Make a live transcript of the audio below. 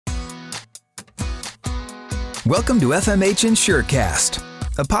Welcome to FMH InsureCast,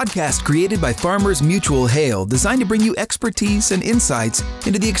 a podcast created by Farmers Mutual Hail designed to bring you expertise and insights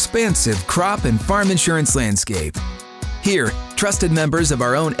into the expansive crop and farm insurance landscape. Here, trusted members of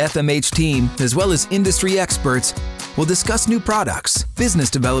our own FMH team, as well as industry experts, will discuss new products, business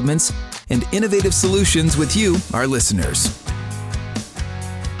developments, and innovative solutions with you, our listeners.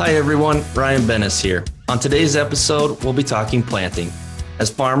 Hi everyone, Ryan Bennis here. On today's episode, we'll be talking planting. As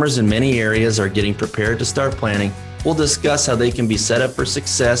farmers in many areas are getting prepared to start planting, we'll discuss how they can be set up for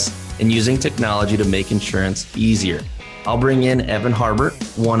success in using technology to make insurance easier. I'll bring in Evan Harbert,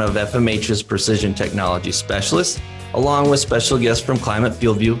 one of FMH's precision technology specialists, along with special guests from Climate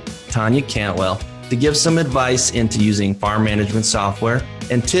FieldView, Tanya Cantwell, to give some advice into using farm management software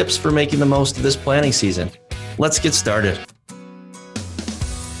and tips for making the most of this planting season. Let's get started.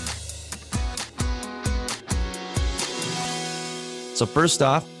 So first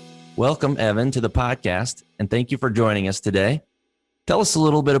off, welcome Evan to the podcast, and thank you for joining us today. Tell us a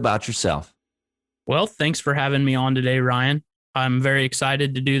little bit about yourself. Well, thanks for having me on today, Ryan. I'm very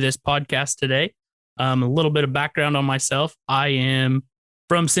excited to do this podcast today. A little bit of background on myself. I am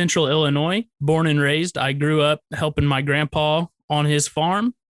from Central Illinois, born and raised. I grew up helping my grandpa on his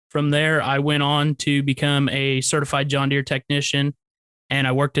farm. From there, I went on to become a certified John Deere technician, and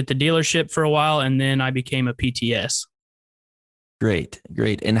I worked at the dealership for a while, and then I became a PTS. Great.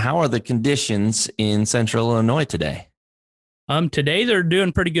 And how are the conditions in Central Illinois today? Today they're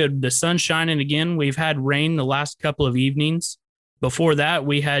doing pretty good. The sun's shining again. We've had rain the last couple of evenings. Before that,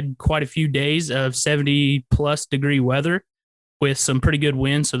 we had quite a few days of 70 plus degree weather with some pretty good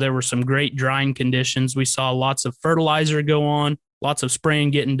wind. So there were some great drying conditions. We saw lots of fertilizer go on, lots of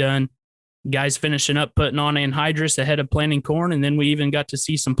spraying getting done. Guys finishing up putting on anhydrous ahead of planting corn. And then we even got to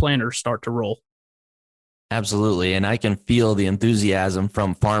see some planters start to roll. Absolutely. And I can feel the enthusiasm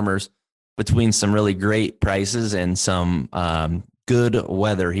from farmers between some really great prices and some good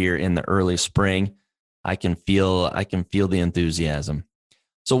weather here in the early spring. I can feel the enthusiasm.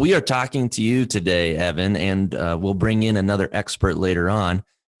 So we are talking to you today, Evan, and we'll bring in another expert later on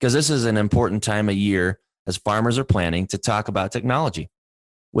because this is an important time of year as farmers are planning to talk about technology.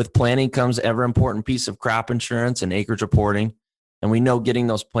 With planting comes ever important piece of crop insurance and acreage reporting. And we know getting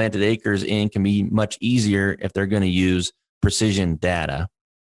those planted acres in can be much easier if they're going to use precision data.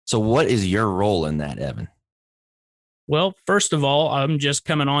 So what is your role in that, Evan? Well, first of all, I'm just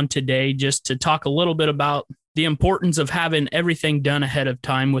coming on today just to talk a little bit about the importance of having everything done ahead of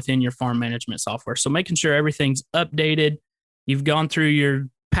time within your farm management software. So making sure everything's updated. You've gone through your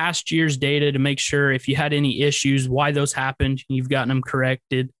past year's data to make sure if you had any issues, why those happened, you've gotten them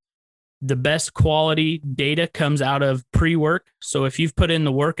corrected. The best quality data comes out of pre-work. So if you've put in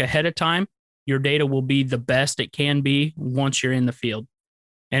the work ahead of time, your data will be the best it can be once you're in the field.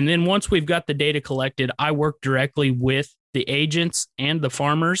 And then once we've got the data collected, I work directly with the agents and the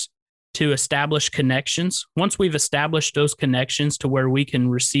farmers to establish connections. Once we've established those connections to where we can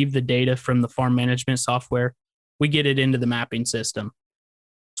receive the data from the farm management software, we get it into the mapping system.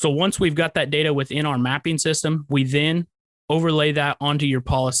 So once we've got that data within our mapping system, we then overlay that onto your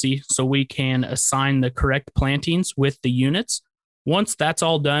policy so we can assign the correct plantings with the units. Once that's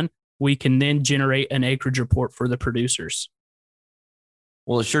all done, we can then generate an acreage report for the producers.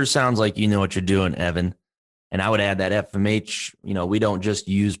 Well, it sure sounds like you know what you're doing, Evan. And I would add that FMH, we don't just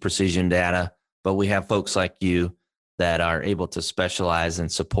use precision data, but we have folks like you that are able to specialize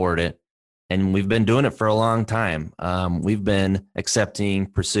and support it. And we've been doing it for a long time. We've been accepting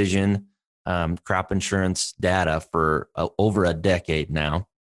precision crop insurance data for over a decade now.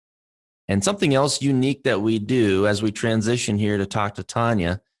 And something else unique that we do as we transition here to talk to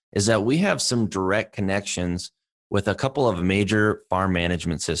Tanya is that we have some direct connections with a couple of major farm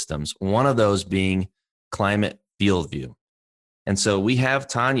management systems, one of those being Climate FieldView. And so we have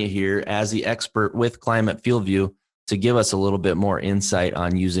Tanya here as the expert with Climate FieldView to give us a little bit more insight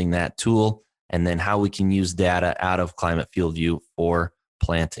on using that tool and then how we can use data out of Climate FieldView for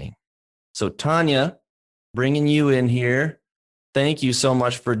planting. So Tanya, bringing you in here, thank you so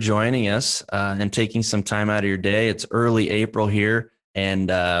much for joining us and taking some time out of your day. It's early April here, and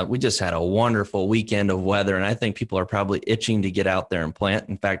we just had a wonderful weekend of weather, and I think people are probably itching to get out there and plant.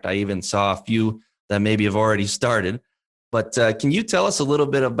 In fact, I even saw a few that maybe have already started. But can you tell us a little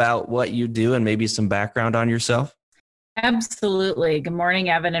bit about what you do and maybe some background on yourself? Absolutely. Good morning,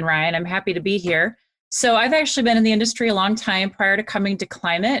 Evan and Ryan. I'm happy to be here. So I've actually been in the industry a long time. Prior to coming to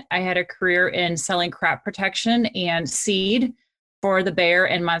Climate, I had a career in selling crop protection and seed for the Bayer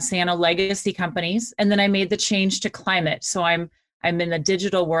and Monsanto legacy companies. And then I made the change to Climate. So I'm in the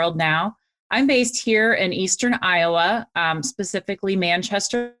digital world now. I'm based here in Eastern Iowa, specifically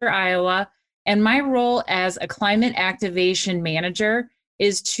Manchester, Iowa. And my role as a climate activation manager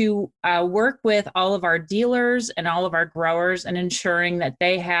is to work with all of our dealers and all of our growers and ensuring that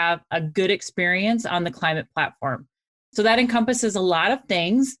they have a good experience on the climate platform. So that encompasses a lot of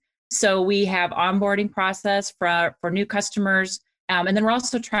things. So we have onboarding process for new customers. And then we're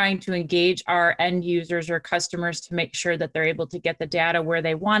also trying to engage our end users or customers to make sure that they're able to get the data where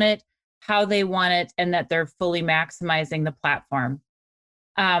they want it, how they want it, and that they're fully maximizing the platform.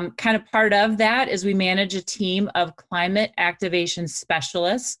 Kind of part of that is we manage a team of climate activation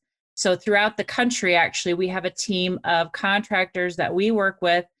specialists. So throughout the country, actually, we have a team of contractors that we work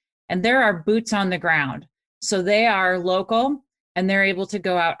with, and there are boots on the ground. So they are local and they're able to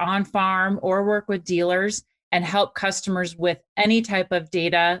go out on farm or work with dealers and help customers with any type of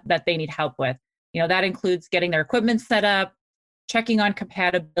data that they need help with. That includes getting their equipment set up, checking on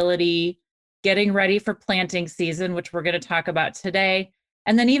compatibility, getting ready for planting season, which we're going to talk about today.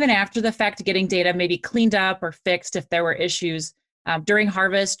 And then even after the fact, getting data maybe cleaned up or fixed if there were issues during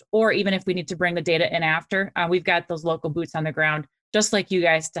harvest, or even if we need to bring the data in after. We've got those local boots on the ground, just like you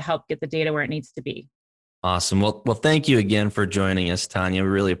guys, to help get the data where it needs to be. Awesome. Well, thank you again for joining us, Tanya. We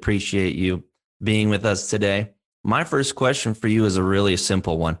really appreciate you being with us today. My first question for you is a really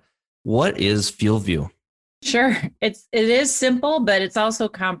simple one. What is FieldView? Sure. It is simple, but it's also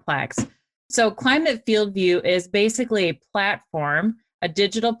complex. So Climate FieldView is basically a platform, a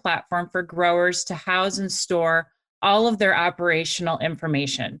digital platform for growers to house and store all of their operational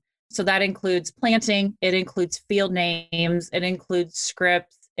information. So that includes planting, it includes field names, it includes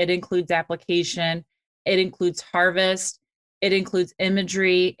scripts, it includes application, it includes harvest, it includes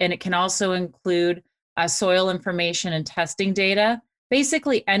imagery, and it can also include soil information and testing data.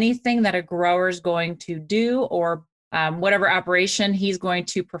 Basically anything that a grower is going to do, or whatever operation he's going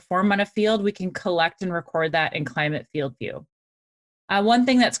to perform on a field, we can collect and record that in Climate FieldView. One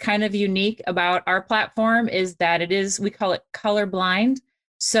thing that's kind of unique about our platform is that we call it colorblind.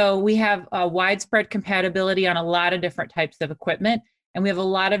 So we have widespread compatibility on a lot of different types of equipment, and we have a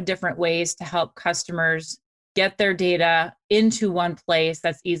lot of different ways to help customers get their data into one place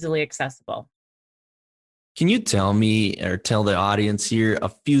that's easily accessible. Can you tell me or tell the audience here a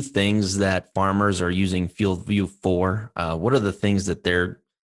few things that farmers are using FieldView for? What are the things that they're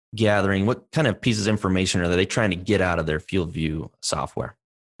gathering? What kind of pieces of information are they trying to get out of their FieldView software?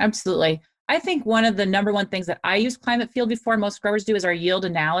 Absolutely. I think one of the number one things that I use Climate FieldView for, most growers do, is our yield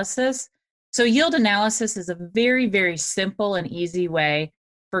analysis. So yield analysis is a very, very simple and easy way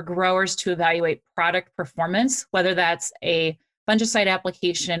for growers to evaluate product performance, whether that's a fungicide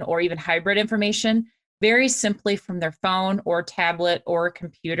application or even hybrid information, very simply from their phone or tablet or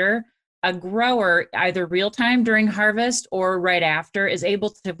computer. A grower, either real time during harvest or right after, is able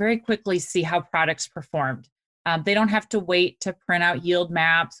to very quickly see how products performed. They don't have to wait to print out yield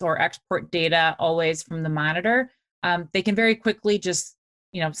maps or export data always from the monitor. They can very quickly just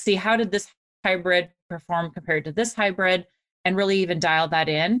see how did this hybrid perform compared to this hybrid, and really even dial that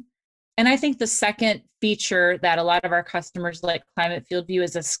in. And I think the second feature that a lot of our customers like Climate FieldView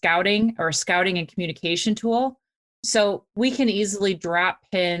is a scouting and communication tool. So we can easily drop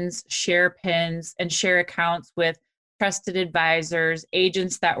pins, and share accounts with trusted advisors,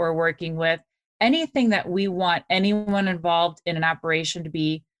 agents that we're working with, anything that we want anyone involved in an operation to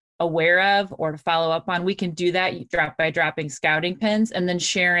be aware of or to follow up on. We can do that by dropping scouting pins and then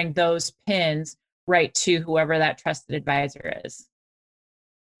sharing those pins right to whoever that trusted advisor is.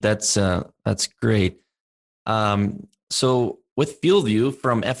 That's great. So with FieldView,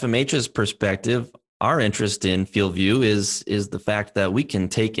 from FMH's perspective, our interest in FieldView is the fact that we can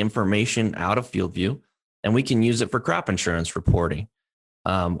take information out of FieldView and we can use it for crop insurance reporting.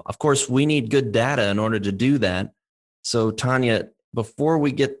 Of course, we need good data in order to do that. So Tanya, before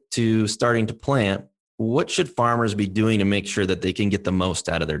we get to starting to plant, what should farmers be doing to make sure that they can get the most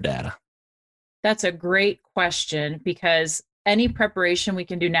out of their data? That's a great question, because any preparation we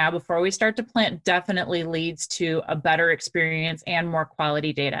can do now before we start to plant definitely leads to a better experience and more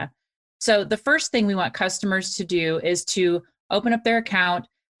quality data. So the first thing we want customers to do is to open up their account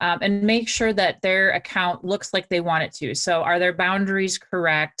and make sure that their account looks like they want it to. So are their boundaries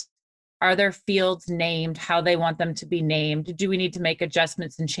correct? Are their fields named how they want them to be named? Do we need to make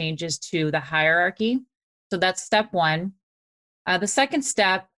adjustments and changes to the hierarchy? So that's step one. The second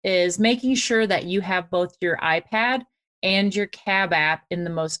step is making sure that you have both your iPad and your CAB app in the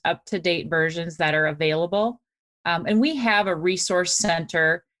most up-to-date versions that are available. And we have a resource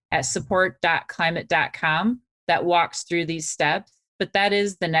center at support.climate.com that walks through these steps, but that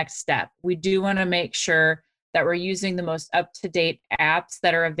is the next step. We do want to make sure that we're using the most up-to-date apps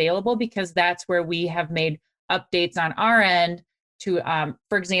that are available, because that's where we have made updates on our end to,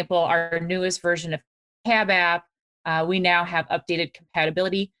 for example, our newest version of Cab app. We now have updated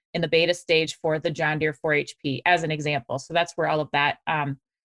compatibility in the beta stage for the John Deere 4HP as an example. So that's where all of that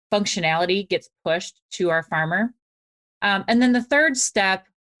functionality gets pushed to our farmer. And then the third step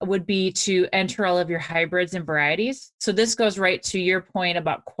would be to enter all of your hybrids and varieties. So this goes right to your point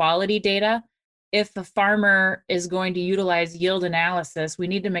about quality data. If the farmer is going to utilize yield analysis, we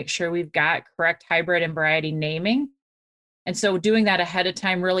need to make sure we've got correct hybrid and variety naming. And so doing that ahead of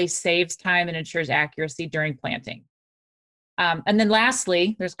time really saves time and ensures accuracy during planting. And then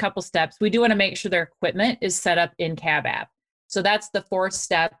lastly, there's a couple steps. We do want to make sure their equipment is set up in Cab app. So that's the fourth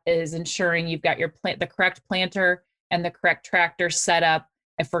step, is ensuring you've got your the correct planter and the correct tractor set up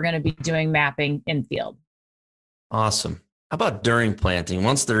if we're going to be doing mapping in field. Awesome. How about during planting?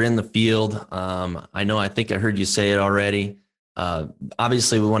 Once they're in the field, I think I heard you say it already.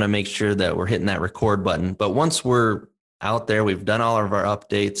 Obviously, we want to make sure that we're hitting that record button. But once we're out there, we've done all of our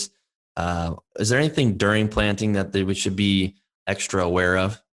updates. Is there anything during planting that we should be extra aware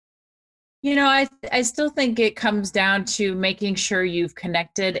of? I still think it comes down to making sure you've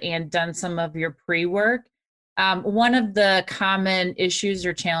connected and done some of your pre-work. One of the common issues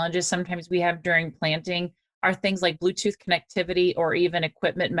or challenges sometimes we have during planting are things like Bluetooth connectivity or even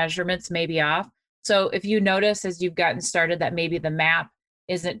equipment measurements may be off. So if you notice as you've gotten started that maybe the map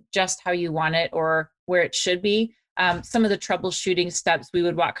isn't just how you want it or where it should be, some of the troubleshooting steps we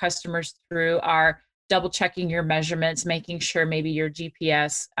would walk customers through are double checking your measurements, making sure maybe your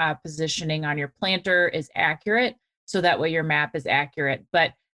GPS positioning on your planter is accurate, so that way your map is accurate.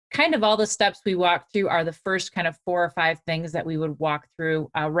 But kind of all the steps we walk through are the first kind of 4 or 5 things that we would walk through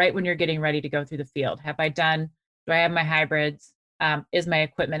right when you're getting ready to go through the field. Do I have my hybrids? Is my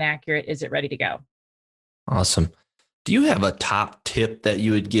equipment accurate? Is it ready to go? Awesome. Do you have a top tip that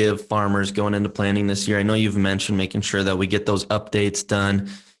you would give farmers going into planting this year? I know you've mentioned making sure that we get those updates done.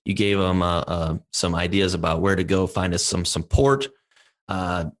 You gave them some ideas about where to go, find us some support,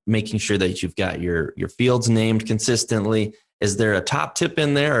 making sure that you've got your fields named consistently. Is there a top tip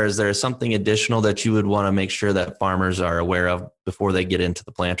in there, or is there something additional that you would want to make sure that farmers are aware of before they get into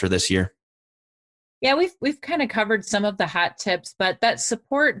the planter this year? Yeah, we've kind of covered some of the hot tips, but that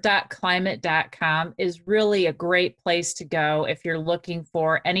support.climate.com is really a great place to go if you're looking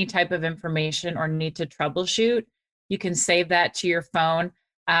for any type of information or need to troubleshoot. You can save that to your phone,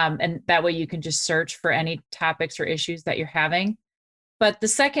 and that way you can just search for any topics or issues that you're having. But the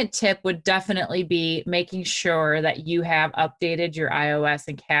second tip would definitely be making sure that you have updated your iOS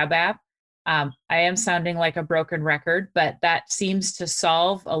and Cab app. I am sounding like a broken record, but that seems to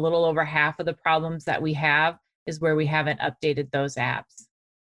solve a little over half of the problems that we have, is where we haven't updated those apps.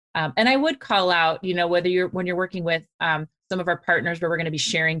 And I would call out, when you're working with some of our partners where we're going to be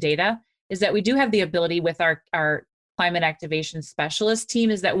sharing data, is that we do have the ability with our climate activation specialist team,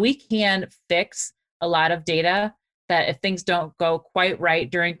 is that we can fix a lot of data that if things don't go quite right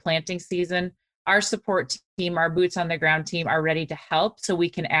during planting season, our support team, our boots on the ground team are ready to help, so we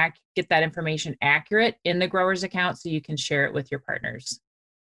can get that information accurate in the grower's account so you can share it with your partners.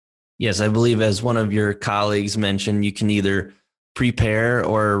 Yes, I believe as one of your colleagues mentioned, you can either prepare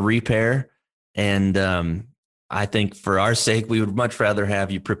or repair. And I think for our sake, we would much rather have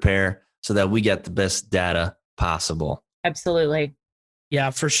you prepare so that we get the best data possible. Absolutely. Yeah,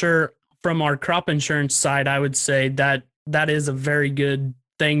 for sure. From our crop insurance side, I would say that is a very good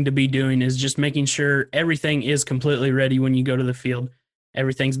thing to be doing, is just making sure everything is completely ready when you go to the field.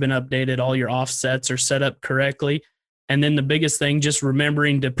 Everything's been updated. All your offsets are set up correctly. And then the biggest thing, just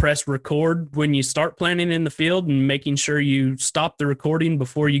remembering to press record when you start planting in the field and making sure you stop the recording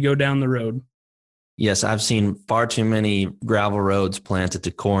before you go down the road. Yes, I've seen far too many gravel roads planted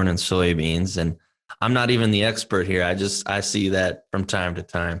to corn and soybeans, and I'm not even the expert here. I see that from time to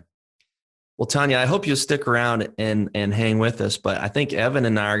time. Well, Tanya, I hope you'll stick around and hang with us, but I think Evan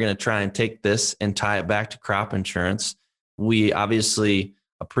and I are going to try and take this and tie it back to crop insurance. We obviously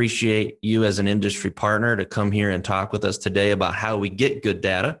appreciate you as an industry partner to come here and talk with us today about how we get good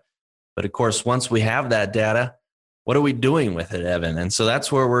data. But of course, once we have that data, what are we doing with it, Evan? And so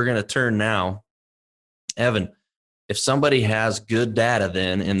that's where we're going to turn now. Evan, if somebody has good data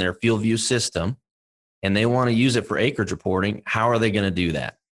then in their FieldView system and they want to use it for acreage reporting, how are they going to do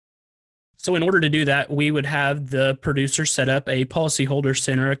that? So in order to do that, we would have the producer set up a policyholder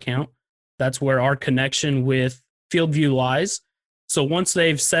center account. That's where our connection with FieldView lies. So once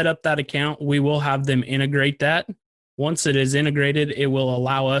they've set up that account, we will have them integrate that. Once it is integrated, it will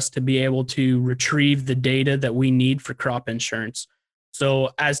allow us to be able to retrieve the data that we need for crop insurance. So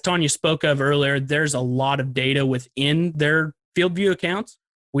as Tanya spoke of earlier, there's a lot of data within their FieldView accounts.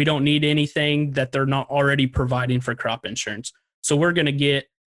 We don't need anything that they're not already providing for crop insurance. So we're going to get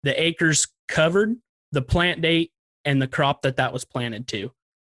the acres covered, the plant date, and the crop that was planted to.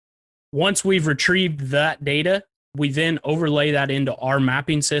 Once we've retrieved that data, we then overlay that into our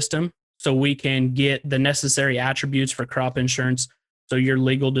mapping system so we can get the necessary attributes for crop insurance. So your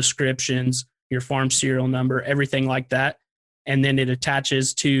legal descriptions, your farm serial number, everything like that. And then it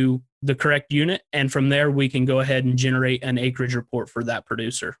attaches to the correct unit. And from there, we can go ahead and generate an acreage report for that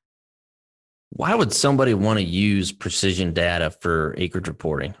producer. Why would somebody want to use precision data for acreage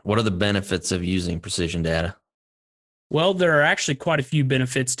reporting? What are the benefits of using precision data? Well, there are actually quite a few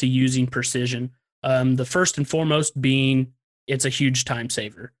benefits to using precision. The first and foremost being it's a huge time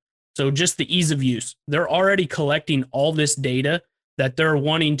saver. So just the ease of use. They're already collecting all this data that they're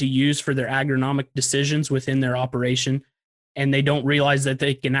wanting to use for their agronomic decisions within their operation, and they don't realize that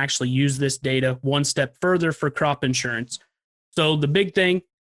they can actually use this data one step further for crop insurance. So the big thing,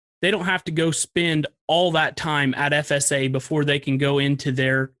 they don't have to go spend all that time at FSA before they can go into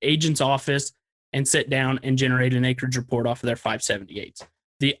their agent's office and sit down and generate an acreage report off of their 578s.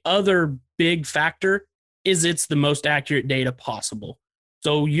 The other big factor is it's the most accurate data possible.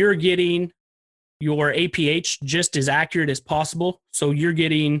 So you're getting your APH just as accurate as possible. So you're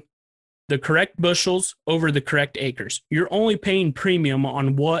getting the correct bushels over the correct acres. You're only paying premium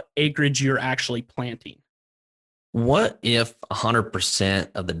on what acreage you're actually planting. What if 100%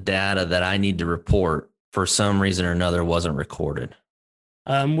 of the data that I need to report for some reason or another wasn't recorded?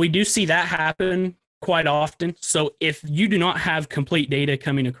 We do see that happen quite often. So if you do not have complete data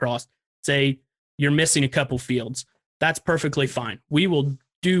coming across, say you're missing a couple fields, that's perfectly fine. We will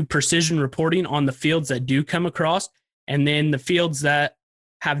do precision reporting on the fields that do come across, and then the fields that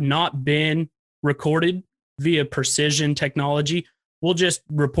have not been recorded via precision technology, we'll just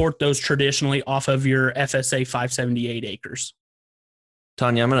report those traditionally off of your FSA 578 acres.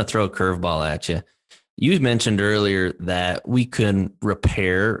 Tanya, I'm going to throw a curveball at you. You mentioned earlier that we can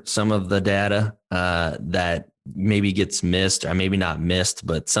repair some of the data that maybe gets missed, or maybe not missed,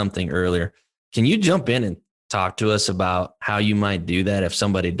 but something earlier. Can you jump in and talk to us about how you might do that if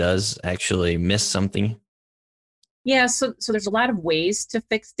somebody does actually miss something? Yeah, so there's a lot of ways to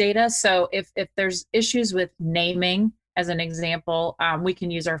fix data. So if there's issues with naming, as an example, we can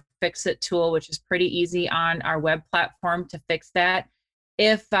use our Fix-It tool, which is pretty easy on our web platform to fix that.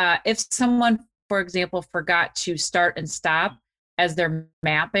 If someone, for example, forgot to start and stop as they're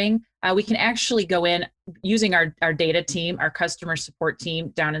mapping, we can actually go in using our data team, our customer support team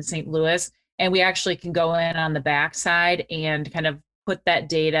down in St. Louis, and we actually can go in on the backside and kind of put that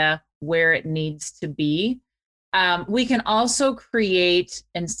data where it needs to be. We can also create,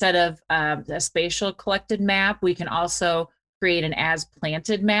 instead of a spatial collected map, we can also create an as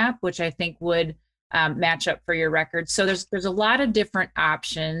planted map, which I think would match up for your record. So there's a lot of different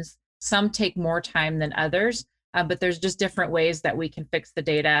options. Some take more time than others, but there's just different ways that we can fix the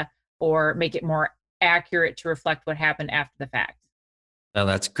data or make it more accurate to reflect what happened after the fact. Oh,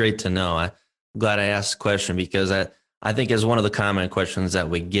 that's great to know. I'm glad I asked the question, because I think it's one of the common questions that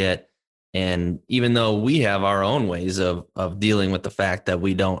we get. And even though we have our own ways of dealing with the fact that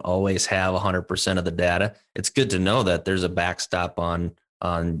we don't always have 100% of the data, it's good to know that there's a backstop on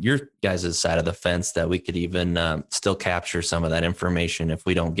your guys' side of the fence that we could even still capture some of that information if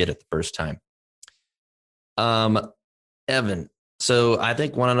we don't get it the first time. Evan, so I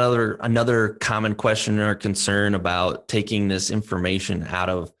think another common question or concern about taking this information out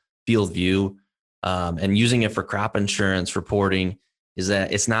of field view and using it for crop insurance reporting is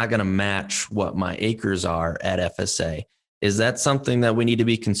that it's not going to match what my acres are at FSA. Is that something that we need to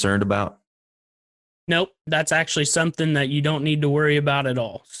be concerned about? Nope, that's actually something that you don't need to worry about at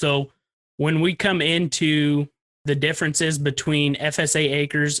all. So when we come into the differences between FSA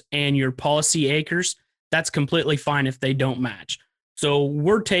acres and your policy acres, that's completely fine if they don't match. So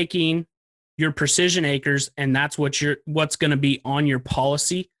we're taking your precision acres, and that's what's going to be on your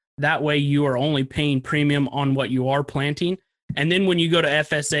policy. That way you are only paying premium on what you are planting. And then when you go to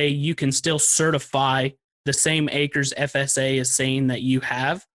FSA, you can still certify the same acres FSA is saying that you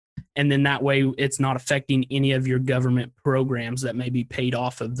have. And then that way it's not affecting any of your government programs that may be paid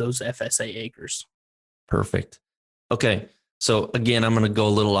off of those FSA acres. Perfect. Okay. So again, I'm going to go a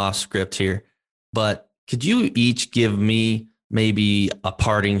little off script here, but could you each give me maybe a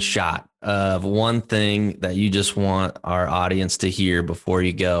parting shot of one thing that you just want our audience to hear before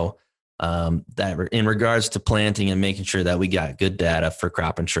you go? That in regards to planting and making sure that we got good data for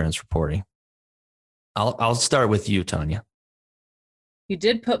crop insurance reporting. I'll start with you, Tanya. You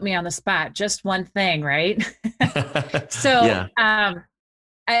did put me on the spot. Just one thing, right? So yeah.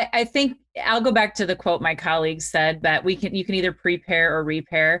 I think I'll go back to the quote my colleague said, that you can either prepare or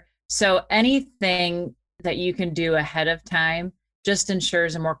repair. So anything that you can do ahead of time just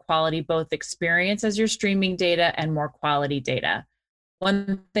ensures a more quality both experience as you're streaming data and more quality data.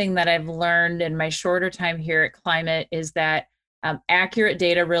 One thing that I've learned in my shorter time here at Climate is that accurate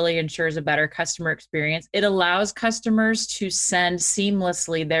data really ensures a better customer experience. It allows customers to send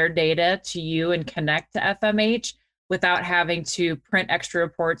seamlessly their data to you and connect to FMH without having to print extra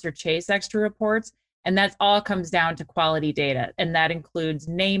reports or chase extra reports. And that all comes down to quality data. And that includes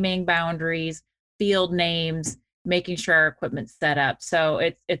naming boundaries, field names, making sure our equipment's set up. So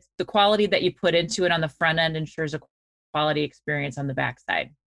it's the quality that you put into it on the front end ensures a quality experience on the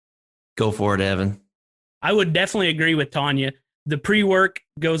backside. Go for it, Evan. I would definitely agree with Tanya. The pre-work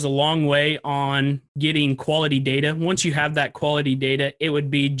goes a long way on getting quality data. Once you have that quality data, it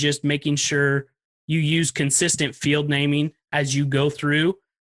would be just making sure you use consistent field naming as you go through.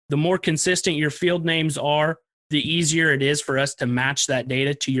 The more consistent your field names are, the easier it is for us to match that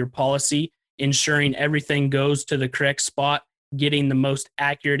data to your policy, ensuring everything goes to the correct spot, getting the most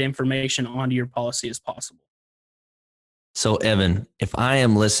accurate information onto your policy as possible. So, Evan, if I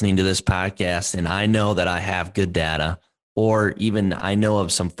am listening to this podcast and I know that I have good data, or even I know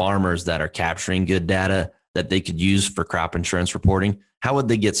of some farmers that are capturing good data that they could use for crop insurance reporting, how would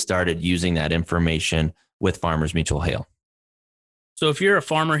they get started using that information with Farmers Mutual Hail? So if you're a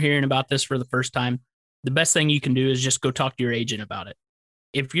farmer hearing about this for the first time, the best thing you can do is just go talk to your agent about it.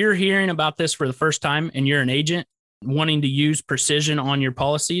 If you're hearing about this for the first time and you're an agent wanting to use precision on your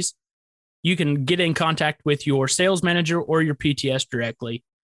policies, you can get in contact with your sales manager or your PTS directly.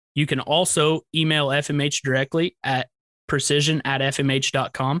 You can also email FMH directly at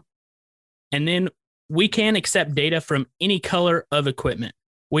precision@fmh.com. And then we can accept data from any color of equipment.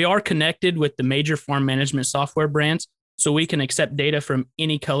 We are connected with the major farm management software brands, so we can accept data from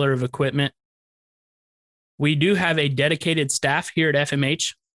any color of equipment. We do have a dedicated staff here at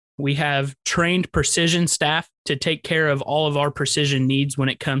FMH. We have trained precision staff to take care of all of our precision needs when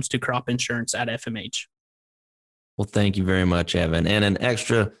it comes to crop insurance at FMH. Well, thank you very much, Evan. And an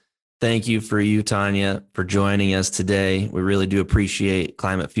extra thank you for you, Tanya, for joining us today. We really do appreciate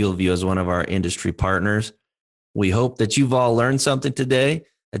Climate Field View as one of our industry partners. We hope that you've all learned something today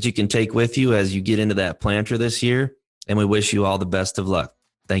that you can take with you as you get into that planter this year. And we wish you all the best of luck.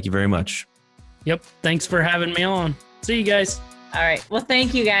 Thank you very much. Yep. Thanks for having me on. See you guys. All right. Well,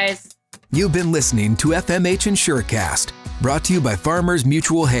 thank you guys. You've been listening to FMH InsureCast, brought to you by Farmers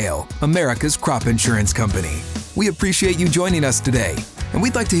Mutual Hail, America's crop insurance company. We appreciate you joining us today, and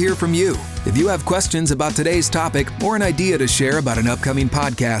we'd like to hear from you. If you have questions about today's topic or an idea to share about an upcoming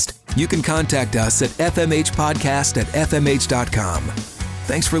podcast, you can contact us at fmhpodcast@fmh.com.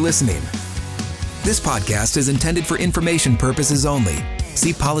 Thanks for listening. This podcast is intended for information purposes only.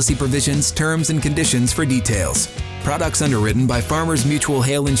 See policy provisions, terms, and conditions for details. Products underwritten by Farmers Mutual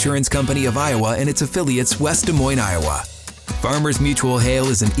Hail Insurance Company of Iowa and its affiliates, West Des Moines, Iowa. Farmers Mutual Hail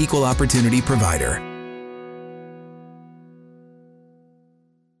is an equal opportunity provider.